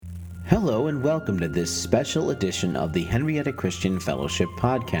Hello and welcome to this special edition of the Henrietta Christian Fellowship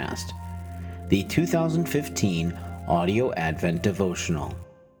Podcast, the 2015 Audio Advent Devotional.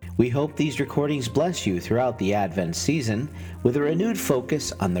 We hope these recordings bless you throughout the Advent season with a renewed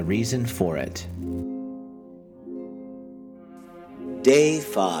focus on the reason for it. Day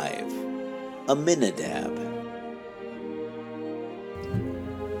 5. Aminadab.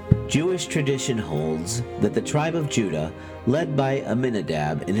 Jewish tradition holds that the tribe of Judah, led by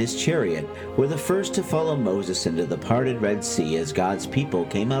Aminadab in his chariot, were the first to follow Moses into the parted Red Sea as God's people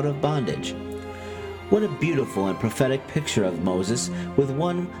came out of bondage. What a beautiful and prophetic picture of Moses, with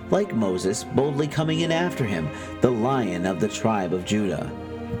one like Moses boldly coming in after him, the Lion of the tribe of Judah.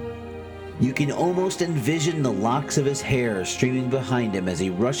 You can almost envision the locks of his hair streaming behind him as he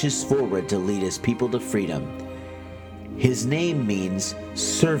rushes forward to lead his people to freedom. His name means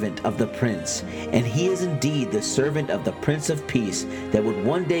servant of the prince, and he is indeed the servant of the Prince of Peace that would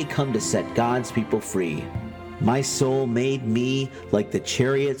one day come to set God's people free. My soul made me like the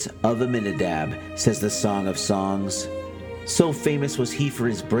chariots of Aminadab, says the Song of Songs. So famous was he for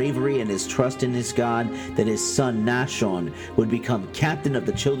his bravery and his trust in his God that his son Nahshon would become captain of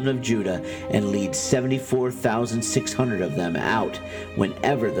the children of Judah and lead 74,600 of them out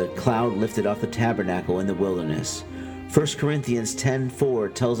whenever the cloud lifted off the tabernacle in the wilderness. 1 Corinthians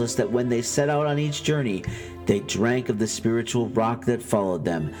 10:4 tells us that when they set out on each journey, they drank of the spiritual rock that followed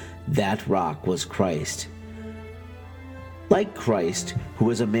them. That rock was Christ. Like Christ, who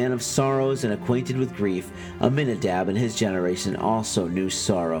was a man of sorrows and acquainted with grief, Aminadab and his generation also knew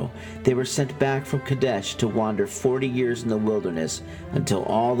sorrow. They were sent back from Kadesh to wander 40 years in the wilderness until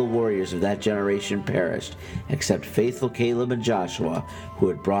all the warriors of that generation perished, except faithful Caleb and Joshua, who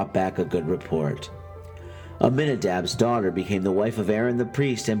had brought back a good report. Aminadab's daughter became the wife of Aaron the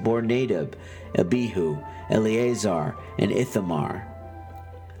priest and bore Nadab, Abihu, Eleazar, and Ithamar.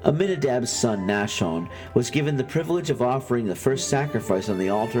 Aminadab's son Nahshon was given the privilege of offering the first sacrifice on the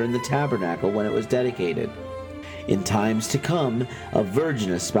altar in the tabernacle when it was dedicated. In times to come, a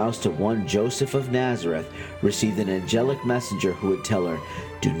virgin espoused to one Joseph of Nazareth received an angelic messenger who would tell her,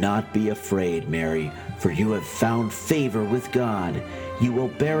 "Do not be afraid, Mary, for you have found favor with God. You will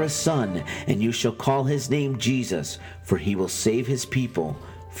bear a son, and you shall call his name Jesus, for he will save his people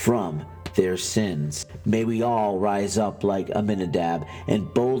from their sins." May we all rise up like Aminadab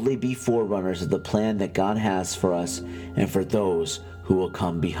and boldly be forerunners of the plan that God has for us and for those who will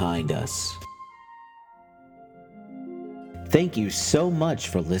come behind us. Thank you so much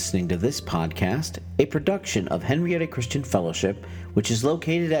for listening to this podcast, a production of Henrietta Christian Fellowship, which is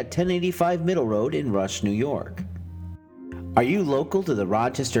located at 1085 Middle Road in Rush, New York. Are you local to the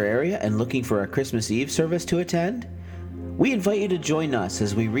Rochester area and looking for a Christmas Eve service to attend? We invite you to join us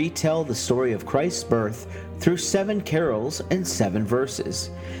as we retell the story of Christ's birth through 7 carols and 7 verses.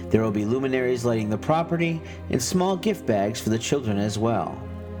 There will be luminaries lighting the property and small gift bags for the children as well.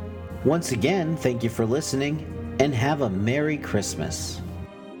 Once again, thank you for listening and have a Merry Christmas.